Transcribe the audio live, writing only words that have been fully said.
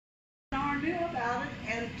knew about it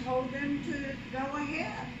and told them to go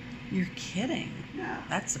ahead. You're kidding. No.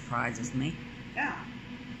 That surprises me. Yeah.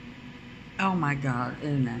 Oh my God. Oh,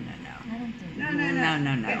 no. I don't think No.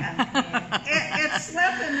 It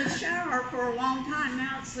slept in the shower for a long time.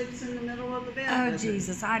 Now it sleeps in the middle of the bed. Oh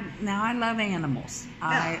Jesus! I love animals.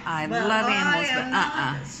 Yeah. I love animals, I am but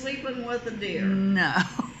not sleeping with a deer. no,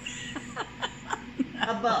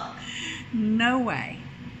 A buck. no way.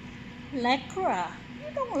 Alegra, you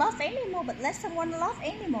don't love animal, but let someone love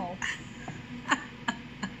animal.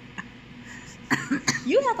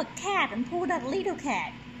 You have a cat and pull that little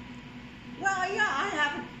cat. Well, yeah, I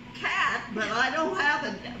have a cat, but I don't have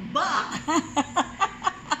a buck.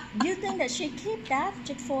 You think that she keep that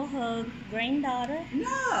just for her granddaughter?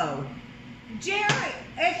 No. Jerry,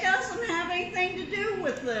 it doesn't have anything to do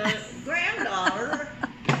with the granddaughter.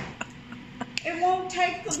 It won't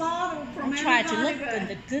take the bottle from I tried to look anybody for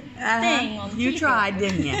the good Uh-huh. thing on You TV. tried,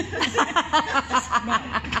 didn't you?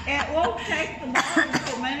 It won't take the bottle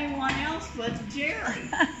from anyone else but Jerry,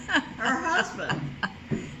 her husband.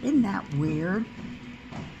 Isn't that weird?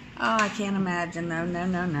 Oh, I can't imagine. No,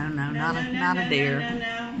 not a deer.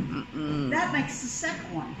 No. Mm-mm. That makes the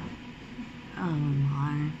second one. Oh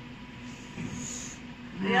my.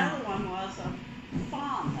 The other one was a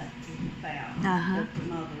fawn that we found. Uh-huh. That the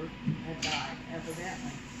mother had died,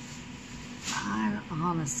 evidently.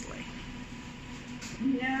 Honestly.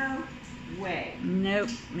 No way. Nope,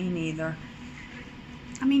 me neither.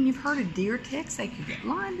 I mean, you've heard of deer ticks. They could get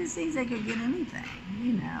Lyme disease. They could get anything.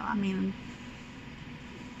 You know, I mean,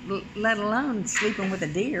 let alone sleeping with a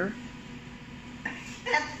deer.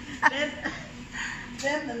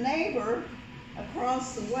 Then the neighbor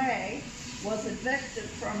across the way was evicted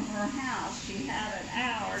from her house. She had an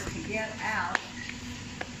hour to get out,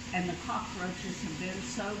 and the cockroaches have been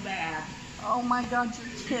so bad. Oh my God, you're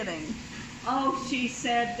kidding. Oh, she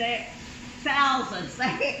said that thousands.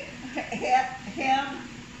 They him,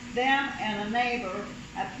 them, and a neighbor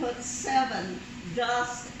had put 7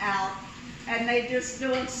 dust out, and they just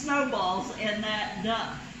doing snowballs in that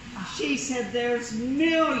dust. She said there's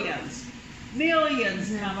millions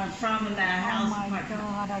coming from that house. Oh my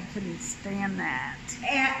God, I couldn't stand that.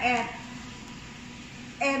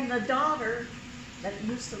 And the daughter that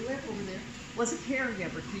used to live over there was a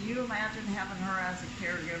caregiver. Can you imagine having her as a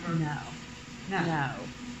caregiver? No.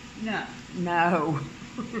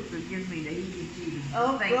 It gives me the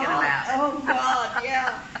heebie-jeebies thinking about it. Oh God,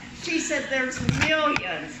 yeah. She said there's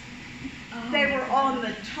millions. They were on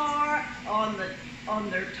the tar, on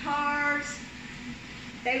their tars.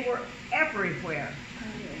 They were everywhere.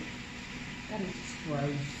 That is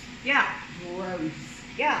gross. Yeah, Gross.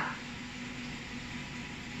 yeah.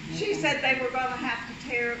 She said they were going to have to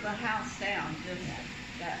tear the house down. Just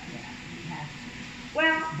that. Yeah, you have to.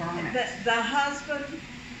 Well, Burn it. the husband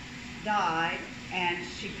died, and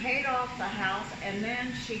she paid off the house, and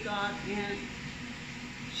then she got in.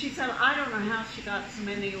 She said, I don't know how she got so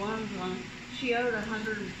many loans on. She owed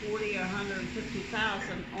 $140,000 or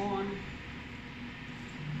 $150,000 on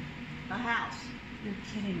the house. You're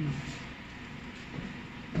kidding me.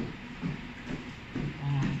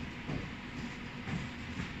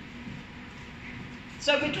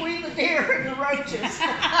 So between the deer and the roaches,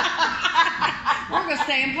 We're going to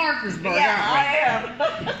stay in Parkersburg, yeah, aren't I am.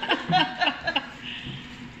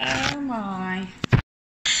 we? Oh my. And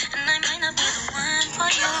I might not be the one for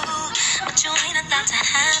you, but you ain't allowed to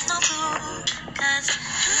have no clue. 'Cause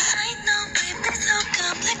I know it be so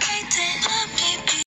complicated.